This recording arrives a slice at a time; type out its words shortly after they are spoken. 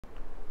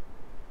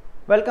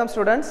Welcome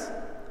students.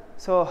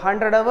 So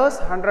 100 hours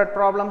 100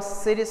 problems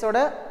series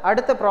oda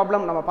அடுத்த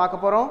problem நம்ம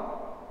பார்க்க போறோம்.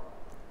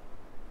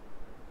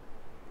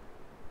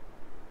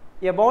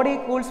 A body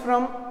cools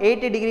from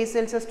 80 degrees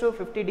Celsius to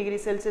 50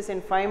 degrees Celsius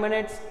in 5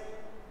 minutes.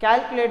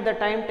 Calculate the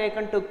time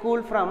taken to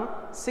cool from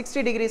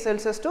 60 degrees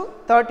Celsius to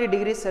 30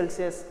 degrees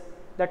Celsius.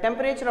 The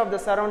temperature of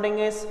the surrounding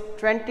is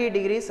 20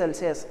 degrees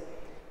Celsius.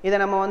 இத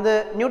நம்ம வந்து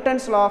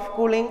Newton's law of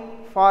cooling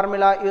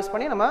formula use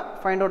பண்ணி நம்ம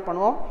find out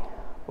பண்ணுவோம்.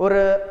 ஒரு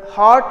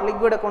hot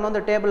லிக்விடை கொண்டு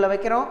வந்து டேபிளில்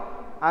வைக்கிறோம்.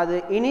 அது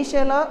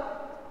இனிஷியலாக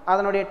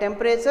அதனுடைய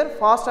டெம்பரேச்சர்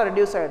ஃபாஸ்ட்டாக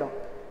ரெடியூஸ் ஆகிடும்.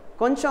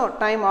 கொஞ்சம்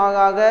டைம் ஆக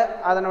ஆக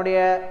அதனுடைய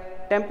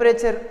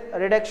டெம்பரேச்சர்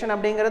ரிடக்ஷன்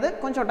அப்படிங்கிறது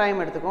கொஞ்சம்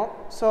டைம் எடுத்துக்கும்.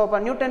 ஸோ இப்போ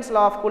நியூட்டன்ஸ்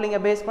லா ஆஃப்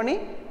கூலிங்கை பேஸ் பண்ணி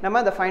நம்ம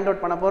அதை ஃபைண்ட்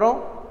அவுட் பண்ண போகிறோம்.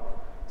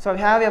 So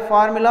we have a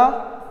formula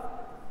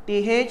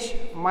TH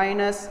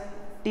minus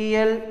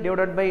TL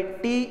divided by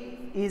T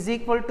is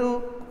equal to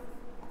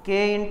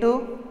K into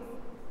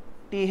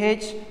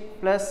TH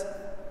plus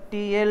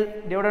TL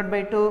divided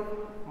by 2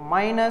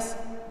 minus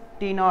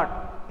T naught.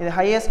 இது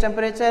highest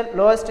temperature,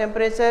 lowest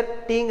temperature,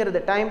 T ங்கிறது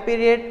time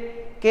period,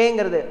 K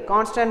ங்கிறது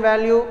constant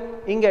value,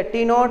 இங்க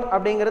T naught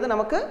அப்படிங்கிறது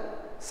நமக்கு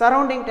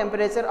surrounding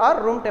temperature or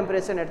room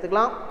temperature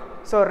எடுத்துக்கலாம்.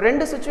 So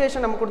ரெண்டு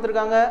situation நமக்கு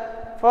கொடுத்துருக்காங்க.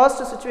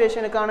 ஃபர்ஸ்ட்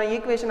சுச்சுவேஷனுக்கான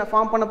ஈக்குவேஷனை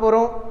ஃபார்ம் பண்ண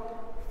போகிறோம்.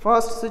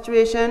 First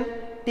situation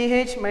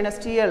TH minus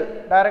TL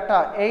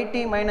டைரெக்டாக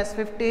 80 minus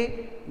 50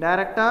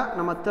 டைரெக்டாக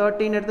நம்ம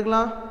 13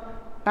 எடுத்துக்கலாம்.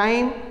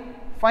 டைம்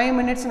 5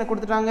 minutesனு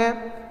கொடுத்துட்டாங்க.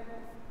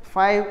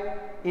 5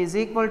 is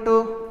equal to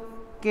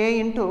K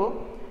into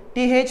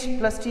TH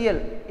plus TL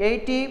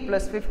 80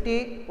 plus 50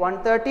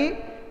 130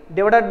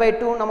 divided by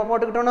 2 நம்ம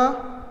போட்டுக்கிட்டோம்னா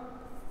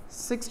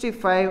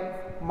 65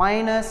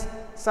 minus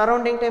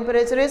surrounding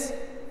temperature is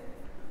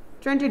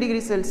 20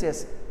 degrees Celsius.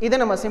 இதை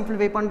நம்ம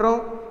simplify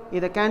பண்ணுறோம்.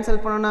 இதை cancel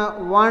பண்ணோன்னா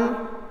 1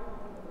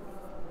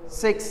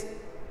 6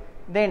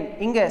 then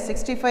இங்கே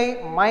 65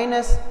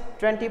 minus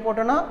 20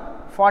 போட்டோன்னா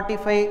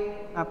 45.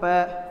 அப்போ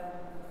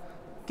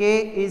K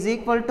is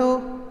equal to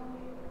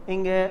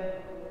இங்கே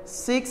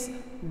 6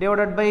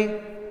 divided by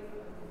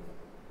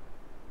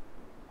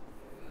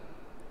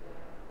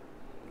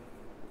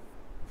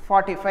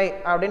 45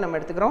 அப்படின்னு நம்ம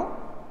எடுத்துக்கிறோம்.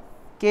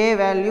 K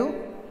வேல்யூ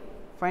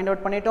ஃபைண்ட்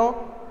அவுட் பண்ணிட்டோம்.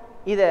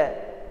 இதை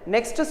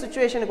நெக்ஸ்ட்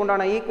சுச்சுவேஷனுக்கு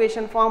உண்டான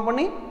ஈக்குவேஷன் ஃபார்ம்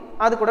பண்ணி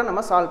அது கூட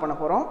நம்ம சால்வ் பண்ண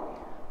போகிறோம்.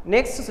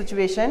 Next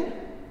situation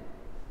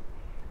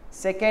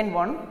second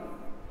one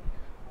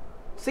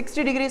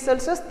 60 degrees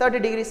Celsius 30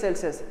 degrees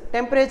Celsius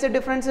temperature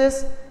difference is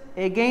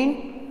again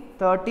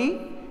 30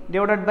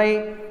 divided by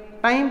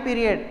time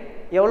period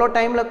எவ்வளோ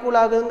டைமில் கூல்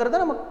ஆகுதுங்கிறத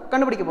நம்ம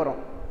கண்டுபிடிக்க போகிறோம்.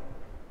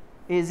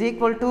 is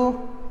equal to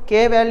K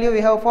value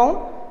we have found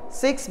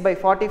 6 by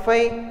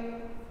 45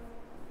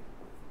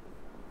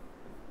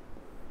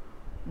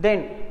 then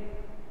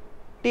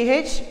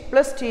TH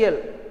plus TL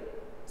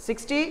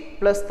 60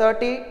 plus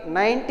 30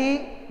 90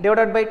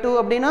 divided by 2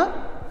 அப்படின்னா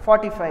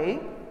 45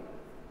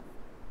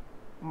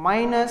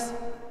 minus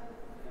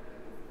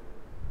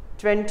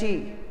 20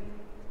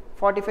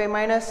 45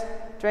 minus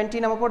 20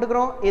 நம்ம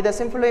போட்டுக்கிறோம். இதை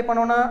simplify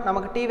பண்ணோன்னா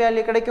நமக்கு T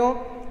வேல்யூ கிடைக்கும்.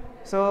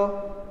 ஸோ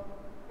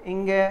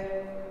இங்கே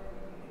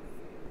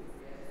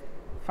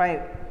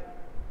 5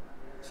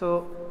 so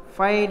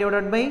 5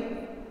 divided by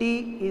T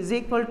is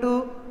equal to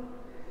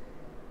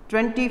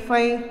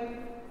 25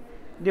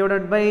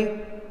 divided by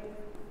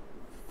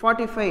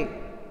 45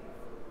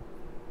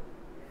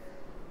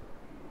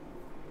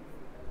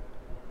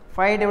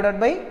 5 divided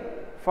by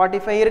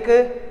 45 இருக்கு.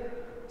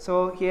 So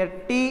here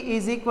T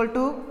is equal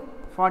to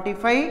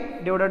 45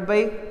 divided by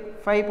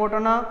 5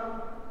 போட்டோன்னா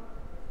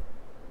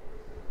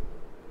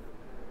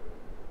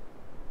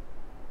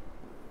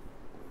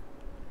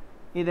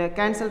இதை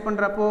கேன்சல்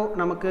பண்ணுறப்போ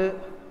நமக்கு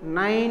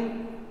 9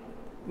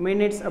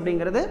 minutes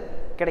அப்படிங்கிறது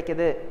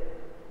கிடைக்கிது.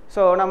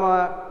 ஸோ நம்ம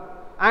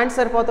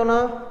ஆன்சர் பார்த்தோன்னா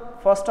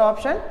first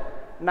option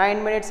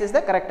 9 minutes is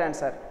the correct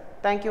answer.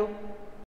 Thank you.